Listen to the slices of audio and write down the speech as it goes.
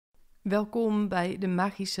Welkom bij de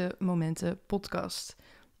Magische Momenten Podcast.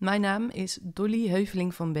 Mijn naam is Dolly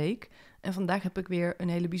Heuveling van Beek en vandaag heb ik weer een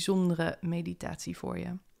hele bijzondere meditatie voor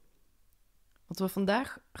je. Wat we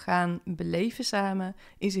vandaag gaan beleven samen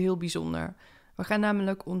is heel bijzonder. We gaan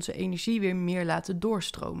namelijk onze energie weer meer laten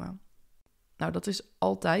doorstromen. Nou, dat is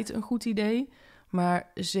altijd een goed idee,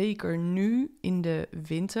 maar zeker nu in de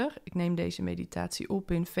winter. Ik neem deze meditatie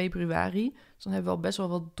op in februari, dus dan hebben we al best wel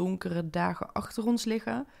wat donkere dagen achter ons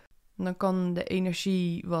liggen. Dan kan de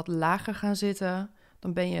energie wat lager gaan zitten.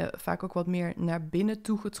 Dan ben je vaak ook wat meer naar binnen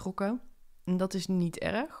toegetrokken. En dat is niet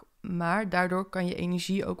erg, maar daardoor kan je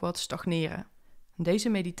energie ook wat stagneren. Deze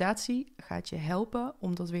meditatie gaat je helpen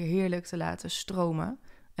om dat weer heerlijk te laten stromen.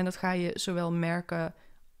 En dat ga je zowel merken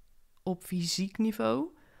op fysiek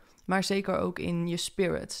niveau, maar zeker ook in je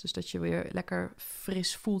spirit. Dus dat je weer lekker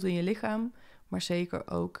fris voelt in je lichaam, maar zeker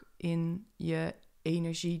ook in je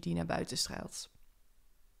energie die naar buiten straalt.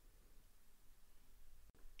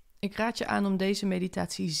 Ik raad je aan om deze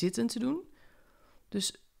meditatie zittend te doen.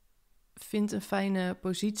 Dus vind een fijne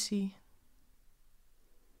positie.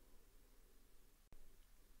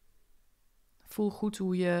 Voel goed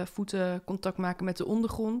hoe je voeten contact maken met de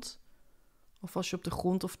ondergrond. Of als je op de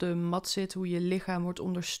grond of de mat zit, hoe je lichaam wordt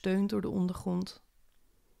ondersteund door de ondergrond.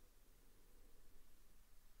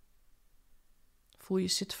 Voel je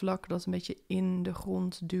zitvlak dat een beetje in de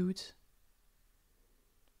grond duwt.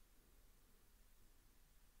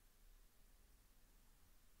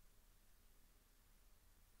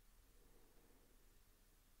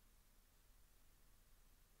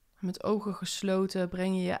 Met ogen gesloten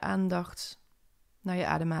breng je je aandacht naar je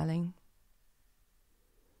ademhaling.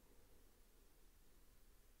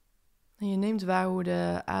 En je neemt waar hoe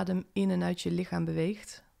de adem in en uit je lichaam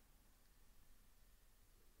beweegt.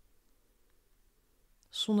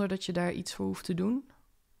 Zonder dat je daar iets voor hoeft te doen.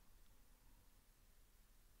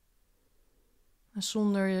 En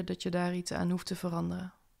zonder dat je daar iets aan hoeft te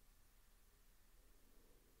veranderen.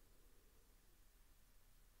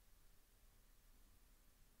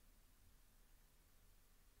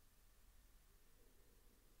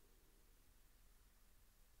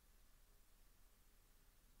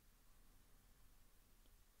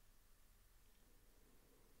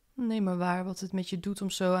 Neem maar waar wat het met je doet om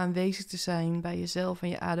zo aanwezig te zijn bij jezelf en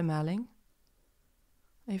je ademhaling.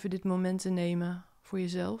 Even dit moment te nemen voor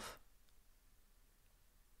jezelf.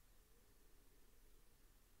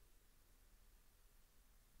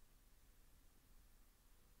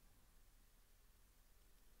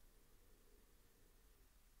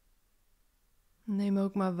 Neem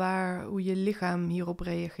ook maar waar hoe je lichaam hierop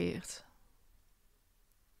reageert.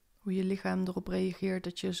 Hoe je lichaam erop reageert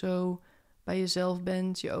dat je zo bij jezelf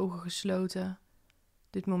bent, je ogen gesloten,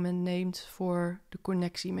 dit moment neemt voor de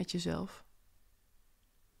connectie met jezelf.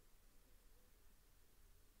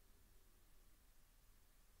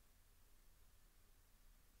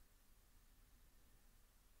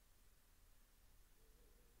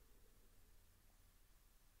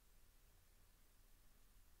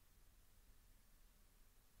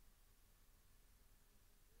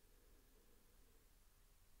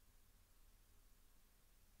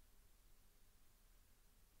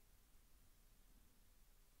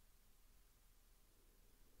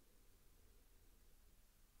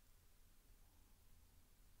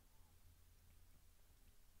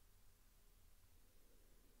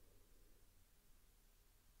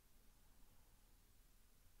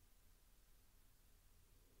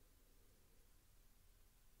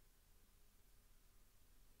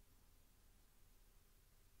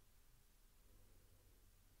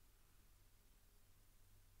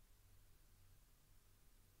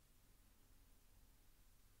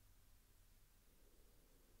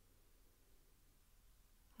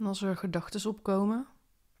 En als er gedachten opkomen,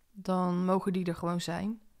 dan mogen die er gewoon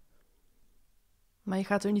zijn. Maar je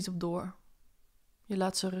gaat er niet op door. Je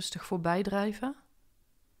laat ze rustig voorbij drijven.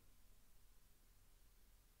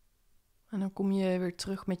 En dan kom je weer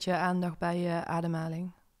terug met je aandacht bij je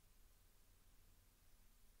ademhaling.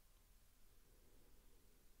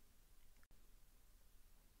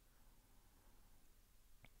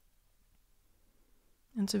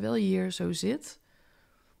 En terwijl je hier zo zit,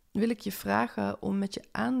 wil ik je vragen om met je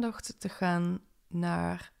aandacht te gaan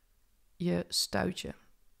naar je stuitje.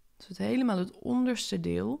 Dus helemaal het onderste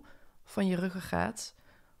deel van je ruggengraat.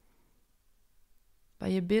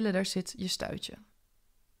 Bij je billen, daar zit je stuitje.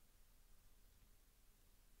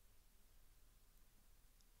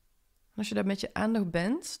 En als je daar met je aandacht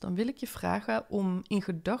bent, dan wil ik je vragen om in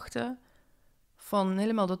gedachten van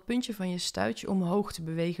helemaal dat puntje van je stuitje omhoog te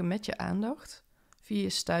bewegen met je aandacht. Via je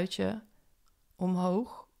stuitje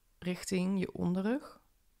omhoog richting je onderrug.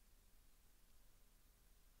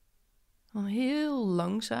 Dan heel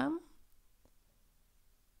langzaam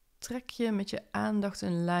trek je met je aandacht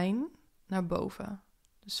een lijn naar boven.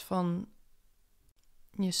 Dus van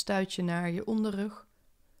je stuitje naar je onderrug.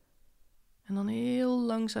 En dan heel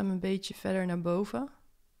langzaam een beetje verder naar boven.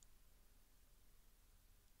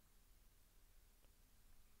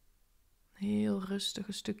 Heel rustig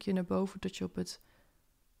een stukje naar boven tot je op het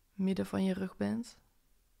midden van je rug bent.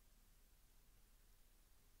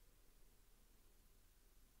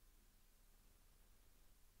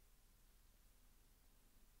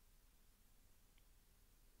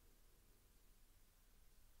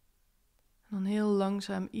 En dan heel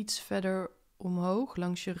langzaam iets verder omhoog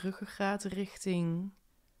langs je ruggengraat richting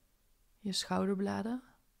je schouderbladen.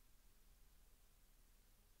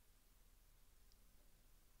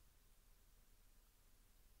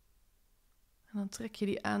 En dan trek je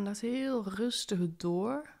die aandacht heel rustig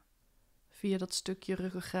door via dat stukje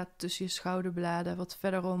ruggengraat tussen je schouderbladen wat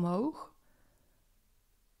verder omhoog.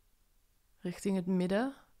 Richting het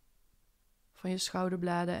midden van je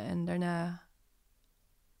schouderbladen en daarna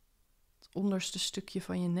het onderste stukje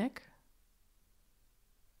van je nek.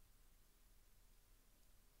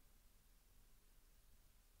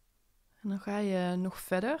 En dan ga je nog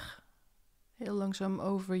verder, heel langzaam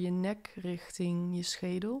over je nek richting je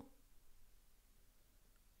schedel.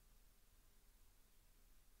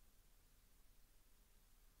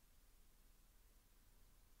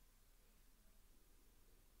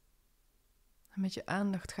 En met je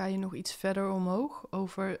aandacht ga je nog iets verder omhoog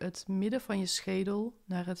over het midden van je schedel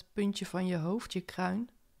naar het puntje van je hoofd, je kruin.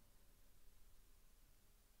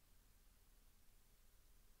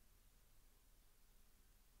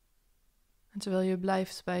 En terwijl je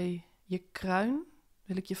blijft bij je kruin,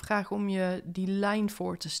 wil ik je vragen om je die lijn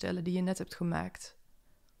voor te stellen die je net hebt gemaakt.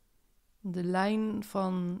 De lijn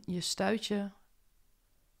van je stuitje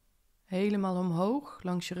helemaal omhoog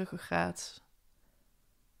langs je ruggengraat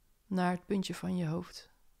naar het puntje van je hoofd.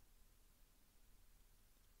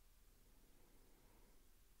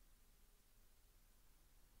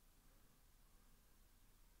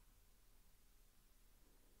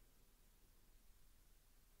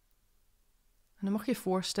 En dan mag je je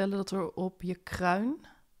voorstellen dat er op je kruin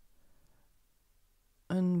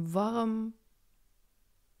een warm,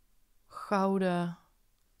 gouden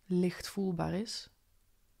licht voelbaar is.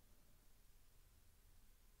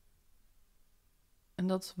 En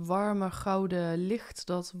dat warme gouden licht,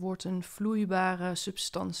 dat wordt een vloeibare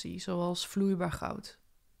substantie, zoals vloeibaar goud.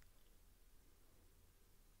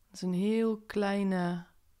 Het is een heel kleine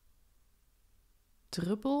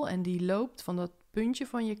druppel en die loopt van dat puntje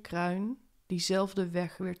van je kruin diezelfde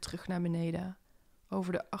weg weer terug naar beneden.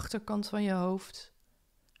 Over de achterkant van je hoofd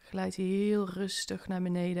glijdt hij heel rustig naar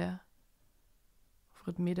beneden. Over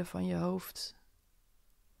het midden van je hoofd,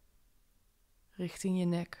 richting je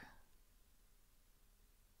nek.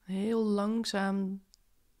 Heel langzaam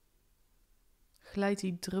glijdt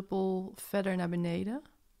die druppel verder naar beneden.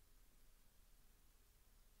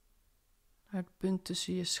 Naar het punt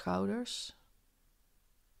tussen je schouders.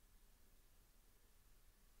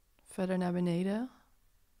 Verder naar beneden.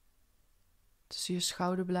 Tussen je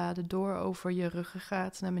schouderbladen door over je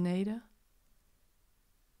ruggengraat naar beneden.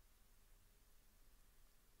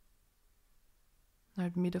 Naar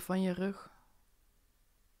het midden van je rug.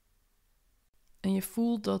 En je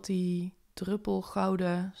voelt dat die druppel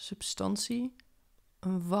gouden substantie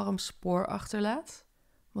een warm spoor achterlaat,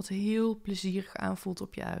 wat heel plezierig aanvoelt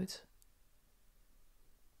op je huid.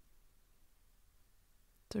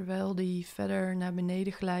 Terwijl die verder naar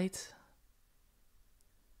beneden glijdt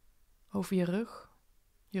over je rug,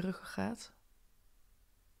 je ruggengraat.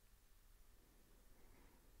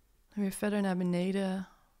 En weer verder naar beneden,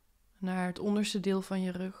 naar het onderste deel van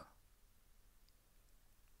je rug.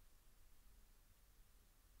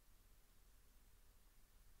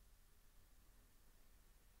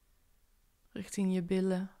 Richting je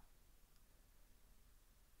billen.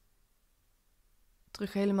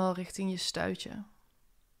 Terug helemaal richting je stuitje.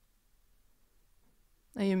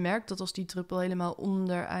 En je merkt dat als die druppel helemaal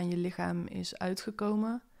onder aan je lichaam is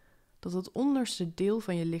uitgekomen, dat het onderste deel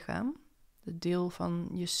van je lichaam, het deel van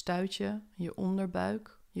je stuitje, je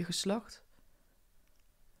onderbuik, je geslacht,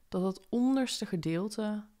 dat het onderste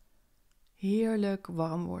gedeelte heerlijk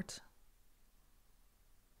warm wordt.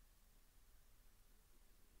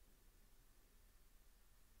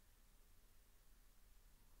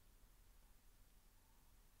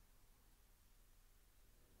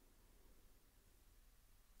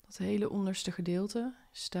 Het hele onderste gedeelte,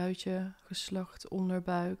 stuitje, geslacht,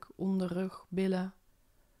 onderbuik, onderrug, billen,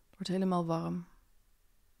 wordt helemaal warm.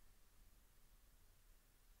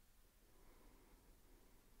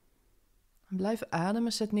 Blijf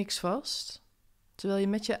ademen, zet niks vast, terwijl je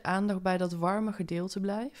met je aandacht bij dat warme gedeelte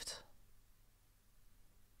blijft.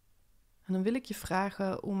 En dan wil ik je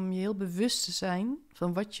vragen om je heel bewust te zijn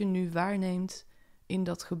van wat je nu waarneemt in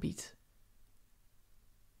dat gebied.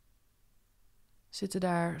 Zitten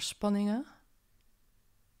daar spanningen?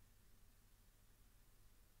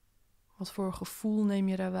 Wat voor gevoel neem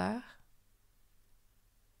je daar waar?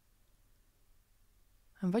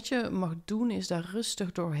 En wat je mag doen is daar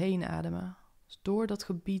rustig doorheen ademen. Dus door dat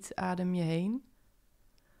gebied adem je heen.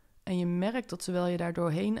 En je merkt dat terwijl je daar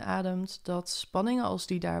doorheen ademt, dat spanningen als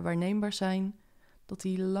die daar waarneembaar zijn, dat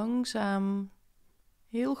die langzaam,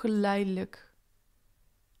 heel geleidelijk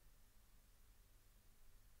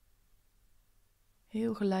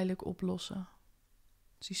oplossen.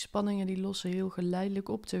 Dus die spanningen die lossen heel geleidelijk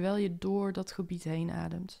op terwijl je door dat gebied heen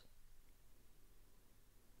ademt.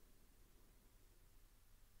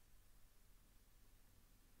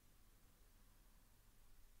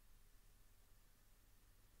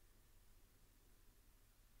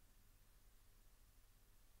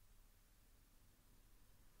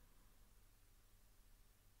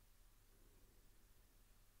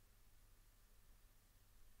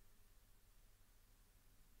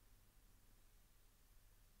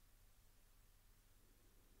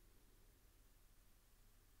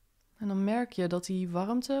 En dan merk je dat die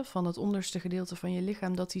warmte van het onderste gedeelte van je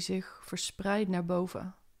lichaam, dat die zich verspreidt naar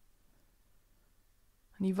boven.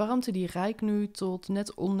 En die warmte die reikt nu tot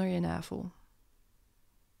net onder je navel.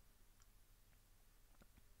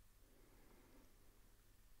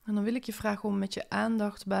 En dan wil ik je vragen om met je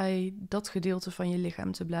aandacht bij dat gedeelte van je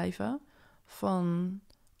lichaam te blijven, van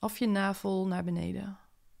af je navel naar beneden.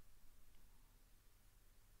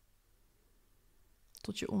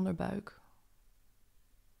 Tot je onderbuik.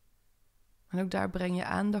 En ook daar breng je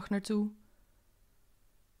aandacht naartoe.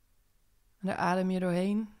 En daar adem je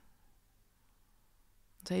doorheen.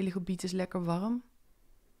 Het hele gebied is lekker warm.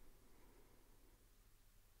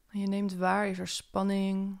 En je neemt waar, is er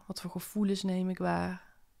spanning? Wat voor gevoelens neem ik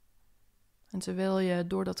waar? En terwijl je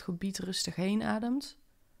door dat gebied rustig heen ademt,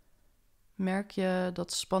 merk je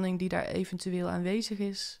dat spanning die daar eventueel aanwezig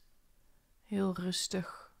is, heel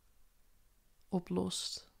rustig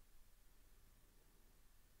oplost.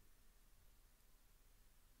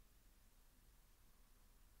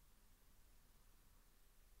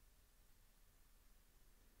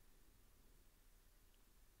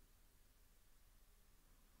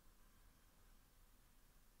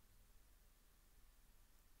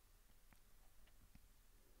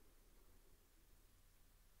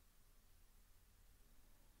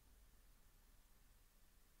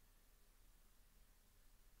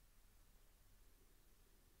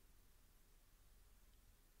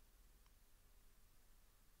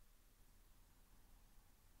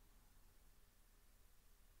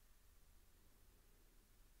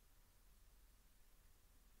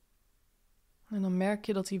 En dan merk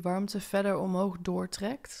je dat die warmte verder omhoog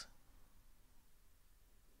doortrekt.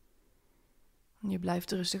 En je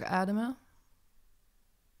blijft rustig ademen.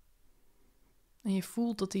 En je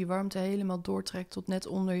voelt dat die warmte helemaal doortrekt tot net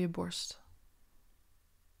onder je borst.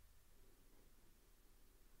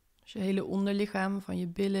 Dus je hele onderlichaam van je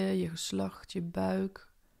billen, je geslacht, je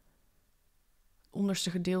buik, het onderste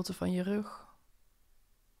gedeelte van je rug.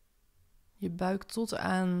 Je buik tot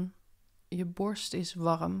aan je borst is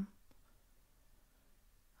warm.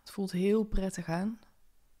 Het voelt heel prettig aan.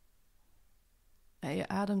 En je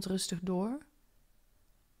ademt rustig door.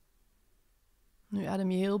 Nu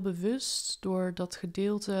adem je heel bewust door dat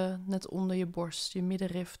gedeelte net onder je borst, je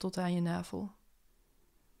middenrif tot aan je navel.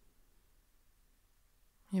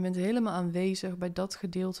 Je bent helemaal aanwezig bij dat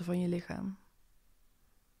gedeelte van je lichaam.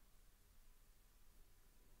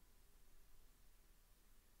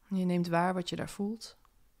 Je neemt waar wat je daar voelt.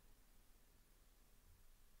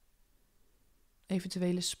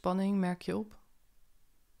 Eventuele spanning merk je op.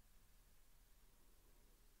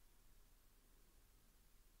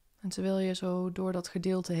 En terwijl je zo door dat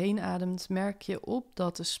gedeelte heen ademt, merk je op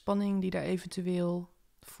dat de spanning die daar eventueel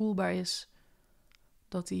voelbaar is,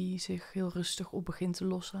 dat die zich heel rustig op begint te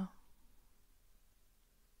lossen.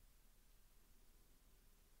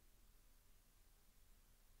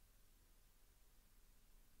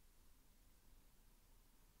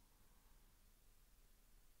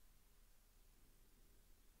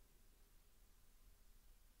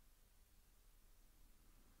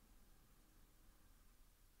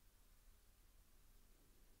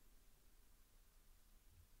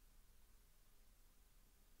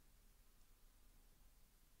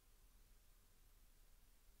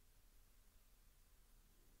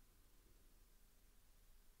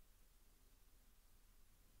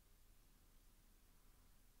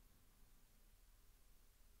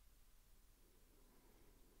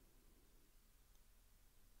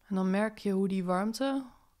 En dan merk je hoe die warmte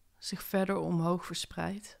zich verder omhoog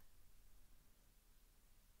verspreidt.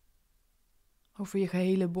 Over je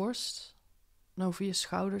gehele borst en over je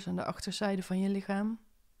schouders en de achterzijde van je lichaam.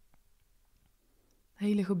 Het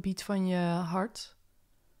hele gebied van je hart.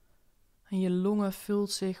 En je longen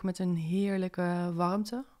vult zich met een heerlijke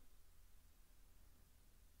warmte.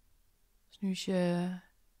 Dus nu is je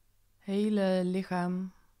hele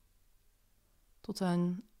lichaam tot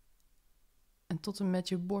en met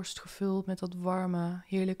je borst gevuld met dat warme,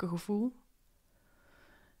 heerlijke gevoel.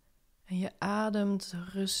 En je ademt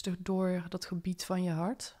rustig door dat gebied van je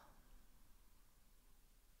hart.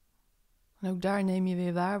 En ook daar neem je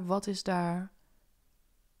weer waar, wat is daar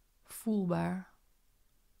voelbaar?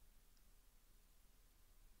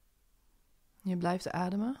 Je blijft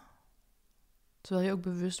ademen, terwijl je ook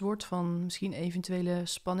bewust wordt van misschien eventuele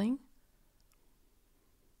spanning.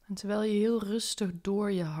 En terwijl je heel rustig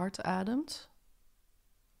door je hart ademt,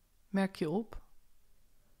 merk je op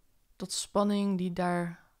dat spanning die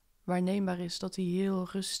daar waarneembaar is, dat die heel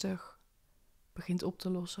rustig begint op te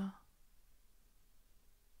lossen.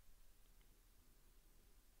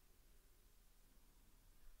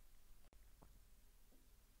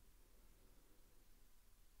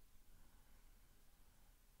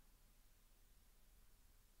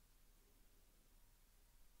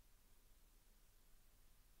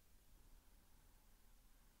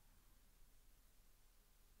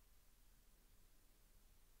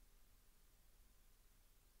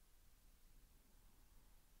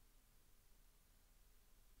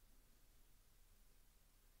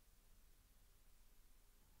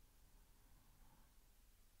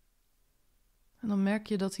 En dan merk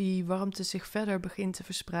je dat die warmte zich verder begint te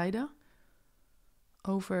verspreiden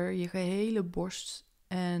over je gehele borst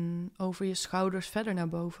en over je schouders verder naar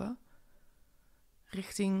boven,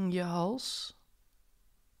 richting je hals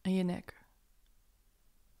en je nek.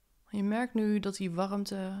 Je merkt nu dat die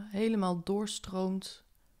warmte helemaal doorstroomt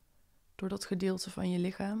door dat gedeelte van je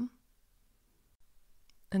lichaam.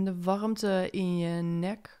 En de warmte in je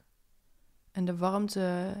nek en de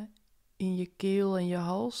warmte in je keel en je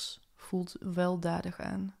hals voelt weldadig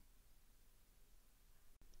aan.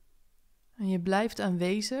 En je blijft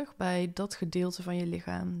aanwezig bij dat gedeelte van je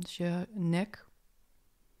lichaam. Dus je nek,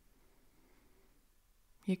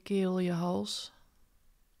 je keel, je hals.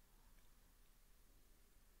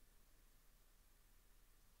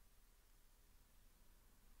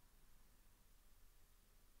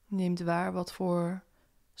 Neemt waar wat voor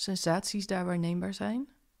sensaties daar waarneembaar zijn.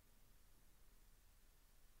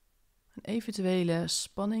 Een eventuele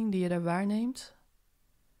spanning die je daar waarneemt,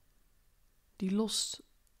 die lost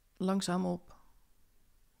langzaam op,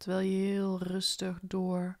 terwijl je heel rustig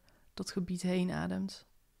door dat gebied heen ademt.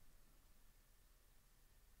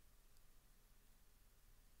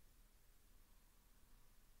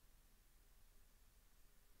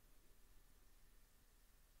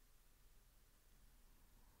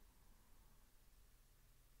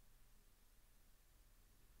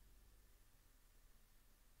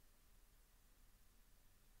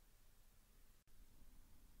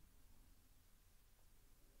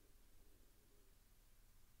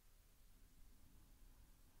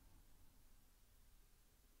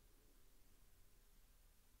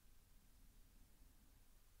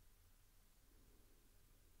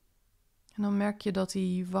 En dan merk je dat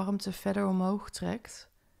die warmte verder omhoog trekt,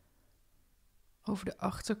 over de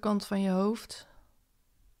achterkant van je hoofd.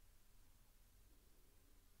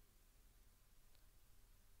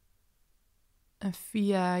 En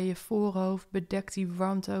via je voorhoofd bedekt die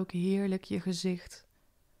warmte ook heerlijk je gezicht.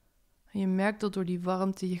 En je merkt dat door die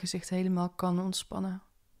warmte je gezicht helemaal kan ontspannen.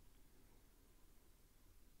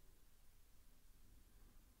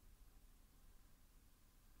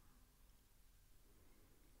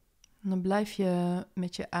 En dan blijf je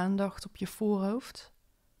met je aandacht op je voorhoofd.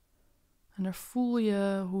 En daar voel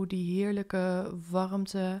je hoe die heerlijke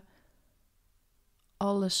warmte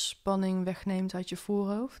alle spanning wegneemt uit je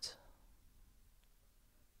voorhoofd.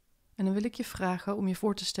 En dan wil ik je vragen om je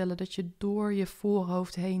voor te stellen dat je door je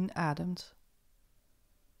voorhoofd heen ademt.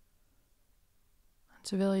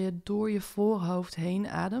 Terwijl je door je voorhoofd heen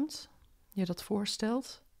ademt, je dat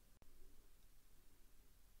voorstelt,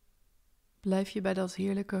 blijf je bij dat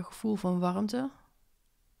heerlijke gevoel van warmte.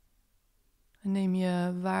 En neem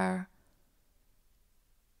je waar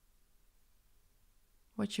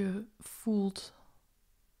wat je voelt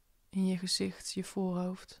in je gezicht, je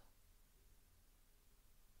voorhoofd.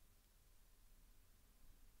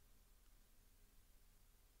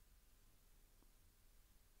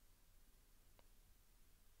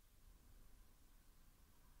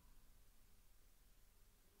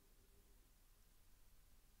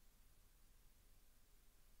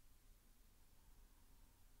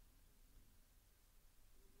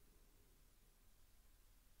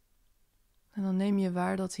 En dan neem je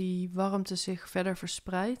waar dat die warmte zich verder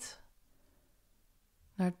verspreidt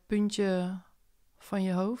naar het puntje van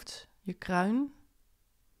je hoofd, je kruin.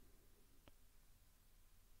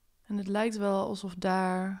 En het lijkt wel alsof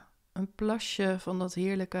daar een plasje van dat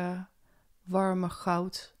heerlijke, warme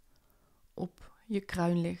goud op je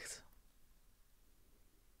kruin ligt.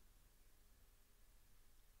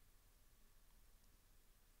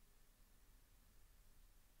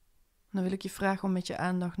 Dan wil ik je vragen om met je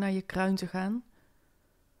aandacht naar je kruin te gaan.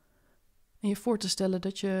 En je voor te stellen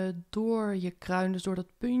dat je door je kruin, dus door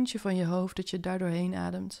dat puntje van je hoofd, dat je daar doorheen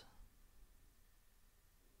ademt.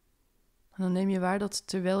 En dan neem je waar dat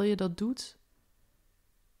terwijl je dat doet,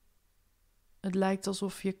 het lijkt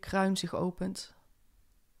alsof je kruin zich opent.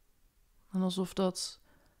 En alsof dat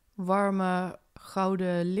warme,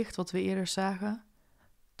 gouden licht wat we eerder zagen,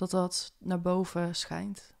 dat naar boven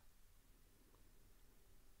schijnt.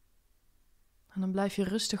 En dan blijf je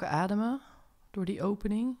rustig ademen door die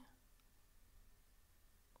opening.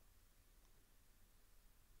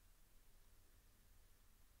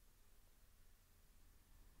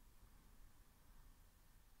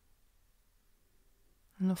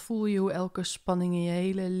 En dan voel je hoe elke spanning in je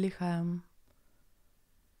hele lichaam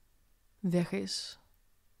weg is,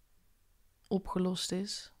 opgelost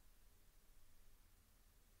is.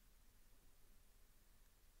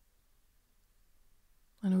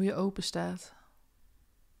 En hoe je open staat,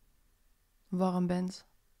 warm bent.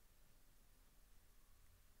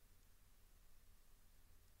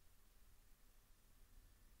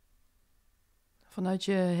 Vanuit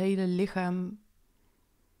je hele lichaam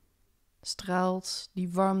straalt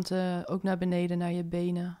die warmte ook naar beneden, naar je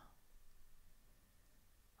benen,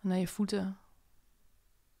 naar je voeten.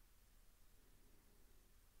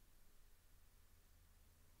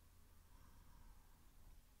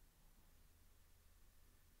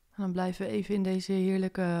 En dan blijven we even in deze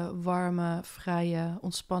heerlijke, warme, vrije,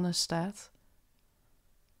 ontspannen staat.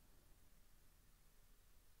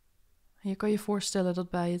 En je kan je voorstellen dat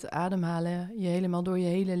bij het ademhalen je helemaal door je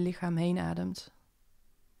hele lichaam heen ademt.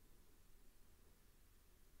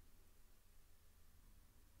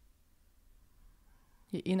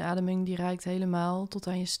 Je inademing die reikt helemaal tot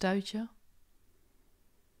aan je stuitje.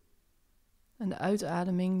 En de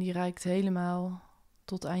uitademing die reikt helemaal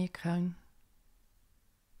tot aan je kruin.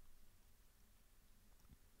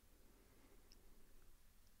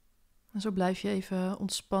 En zo blijf je even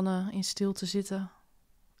ontspannen in stilte zitten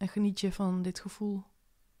en geniet je van dit gevoel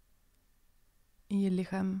in je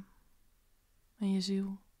lichaam en je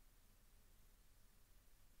ziel.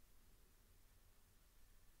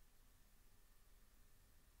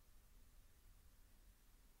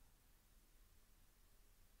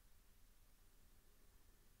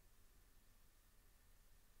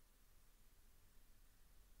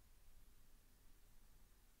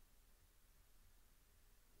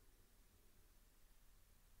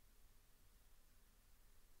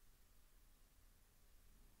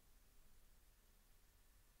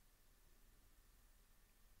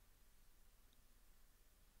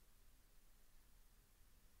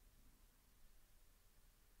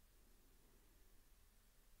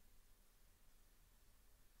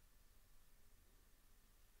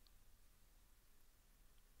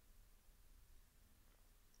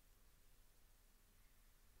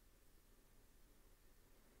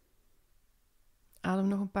 Adem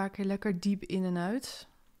nog een paar keer lekker diep in en uit.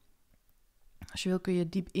 Als je wil kun je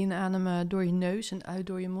diep inademen door je neus en uit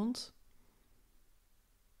door je mond.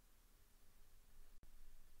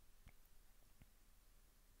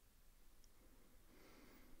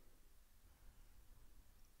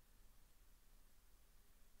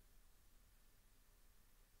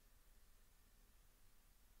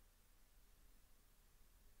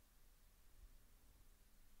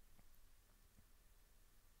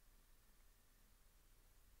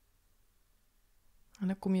 En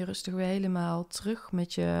dan kom je rustig weer helemaal terug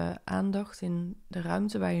met je aandacht in de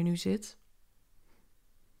ruimte waar je nu zit.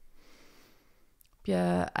 Op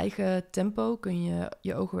je eigen tempo kun je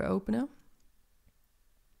je ogen weer openen.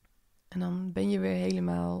 En dan ben je weer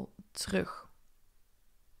helemaal terug.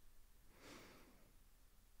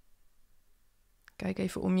 Kijk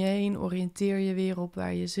even om je heen, oriënteer je weer op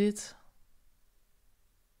waar je zit.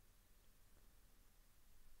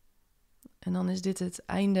 En dan is dit het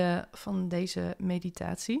einde van deze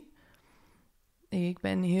meditatie. Ik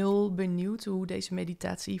ben heel benieuwd hoe deze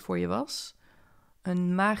meditatie voor je was.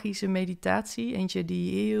 Een magische meditatie, eentje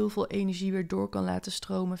die heel veel energie weer door kan laten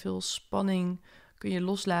stromen. Veel spanning kun je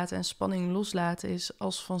loslaten. En spanning loslaten is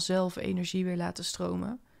als vanzelf energie weer laten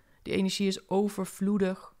stromen. Die energie is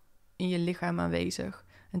overvloedig in je lichaam aanwezig.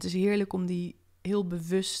 En het is heerlijk om die heel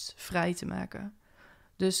bewust vrij te maken.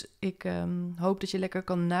 Dus ik hoop dat je lekker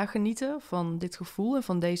kan nagenieten van dit gevoel en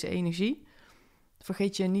van deze energie.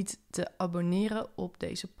 Vergeet je niet te abonneren op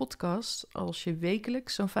deze podcast als je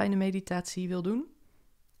wekelijks zo'n fijne meditatie wil doen.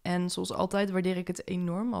 En zoals altijd waardeer ik het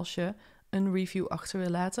enorm als je een review achter wil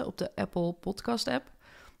laten op de Apple Podcast app.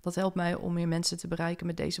 Dat helpt mij om meer mensen te bereiken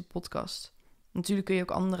met deze podcast. Natuurlijk kun je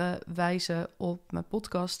ook anderen wijzen op mijn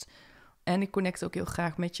podcast. En ik connect ook heel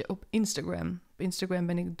graag met je op Instagram. Op Instagram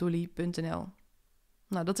ben ik dolly.nl.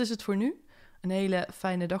 Nou, dat is het voor nu. Een hele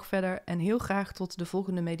fijne dag verder en heel graag tot de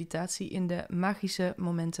volgende meditatie in de Magische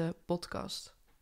Momenten Podcast.